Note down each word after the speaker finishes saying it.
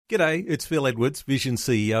G'day, it's Phil Edwards, Vision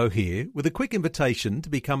CEO here, with a quick invitation to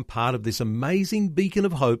become part of this amazing beacon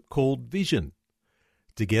of hope called Vision.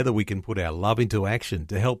 Together we can put our love into action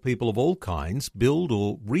to help people of all kinds build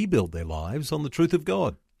or rebuild their lives on the truth of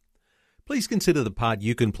God. Please consider the part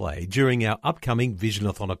you can play during our upcoming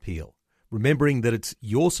Visionathon appeal, remembering that it's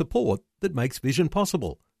your support that makes Vision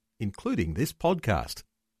possible, including this podcast.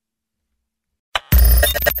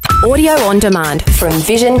 Audio on demand from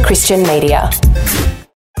Vision Christian Media.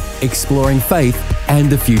 Exploring faith and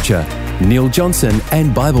the future. Neil Johnson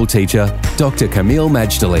and Bible teacher Dr. Kameel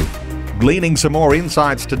Majdali. Gleaning some more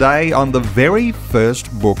insights today on the very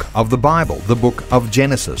first book of the Bible, the book of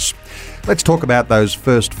Genesis. Let's talk about those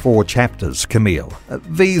first 4 chapters, Kameel.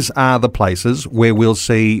 These are the places where we'll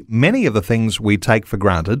see many of the things we take for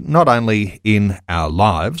granted, not only in our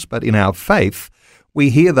lives, but in our faith.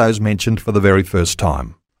 We hear those mentioned for the very first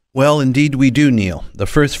time. Well, indeed we do, Neil. The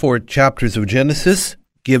first 4 chapters of Genesis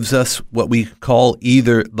gives us what we call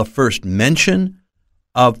either the first mention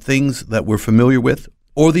of things that we're familiar with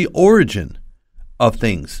or the origin of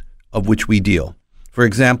things of which we deal. For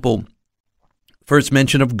example, first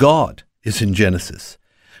mention of God is in Genesis.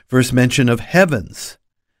 First mention of heavens,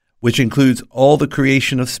 which includes all the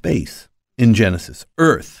creation of space in Genesis.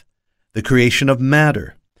 Earth, the creation of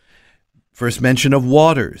matter. First mention of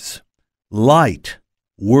waters, light,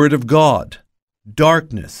 Word of God,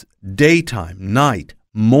 darkness, daytime, night,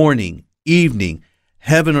 morning, evening,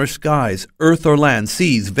 heaven or skies, earth or land,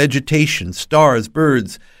 seas, vegetation, stars,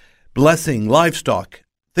 birds, blessing, livestock,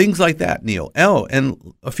 things like that, Neil. Oh,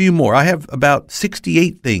 and a few more. I have about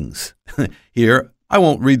 68 things here. I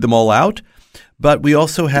won't read them all out, but we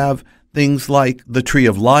also have things like the tree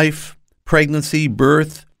of life, pregnancy,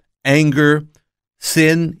 birth, anger,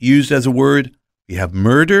 sin used as a word. We have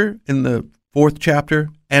murder in the 4th chapter,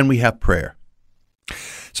 and we have prayer.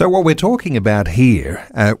 So what we're talking about here,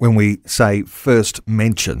 when we say first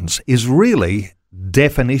mentions, is really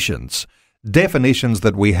definitions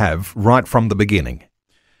that we have right from the beginning.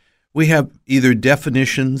 We have either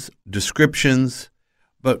definitions, descriptions,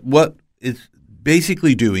 but what it's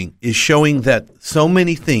basically doing is showing that so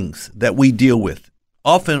many things that we deal with,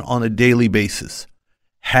 often on a daily basis,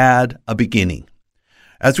 had a beginning.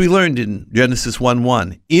 As we learned in Genesis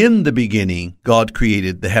 1:1, in the beginning, God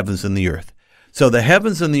created the heavens and the earth. So the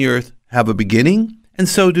heavens and the earth have a beginning, and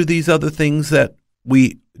so do these other things that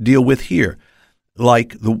we deal with here,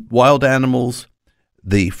 like the wild animals,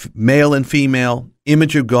 the male and female,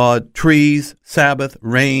 image of God, trees, Sabbath,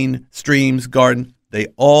 rain, streams, garden. They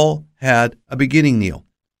all had a beginning, Neil.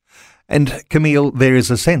 And Kameel, there is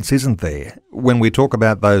a sense, isn't there, when we talk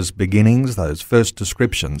about those beginnings, those first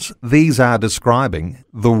descriptions, these are describing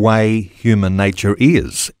the way human nature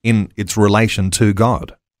is in its relation to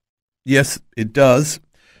God. Yes, it does.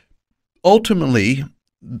 Ultimately,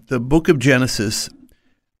 the book of Genesis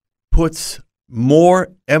puts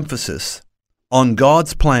more emphasis on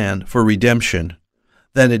God's plan for redemption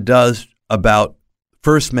than it does about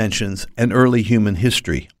first mentions and early human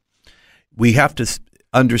history. We have to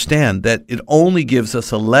understand that it only gives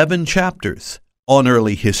us 11 chapters on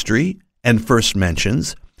early history and first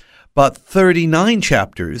mentions, but 39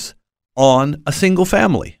 chapters on a single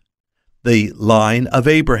family, the line of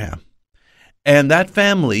Abraham. And that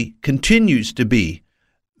family continues to be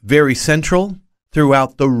very central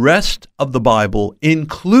throughout the rest of the Bible,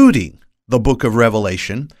 including the book of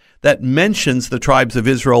Revelation, that mentions the tribes of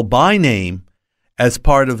Israel by name as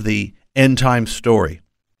part of the end-time story.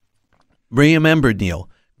 Remember, Neil,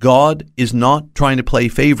 God is not trying to play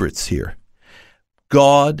favorites here.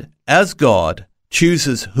 God, as God,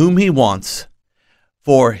 chooses whom he wants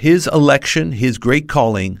for his election, his great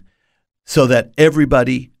calling, so that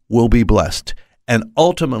everybody will be blessed. And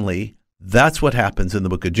ultimately, that's what happens in the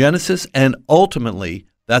book of Genesis, and ultimately,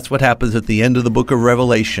 that's what happens at the end of the book of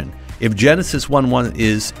Revelation. If Genesis 1:1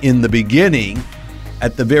 is in the beginning,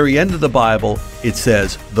 at the very end of the Bible, it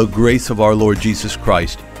says, "The grace of our Lord Jesus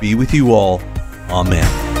Christ be with you all. Amen."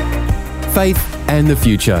 Faith and the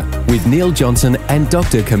Future with Neil Johnson and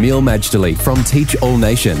Dr. Kameel Majdali from Teach All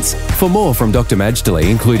Nations. For more from Dr. Majdali,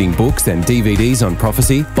 including books and DVDs on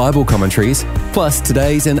prophecy, Bible commentaries, plus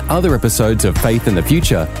today's and other episodes of Faith and the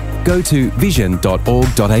Future, go to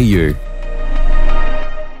vision.org.au.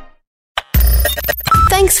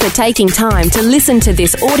 Thanks for taking time to listen to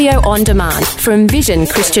this audio on demand from Vision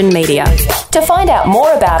Christian Media. To find out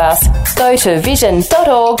more about us, go to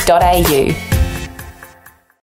vision.org.au.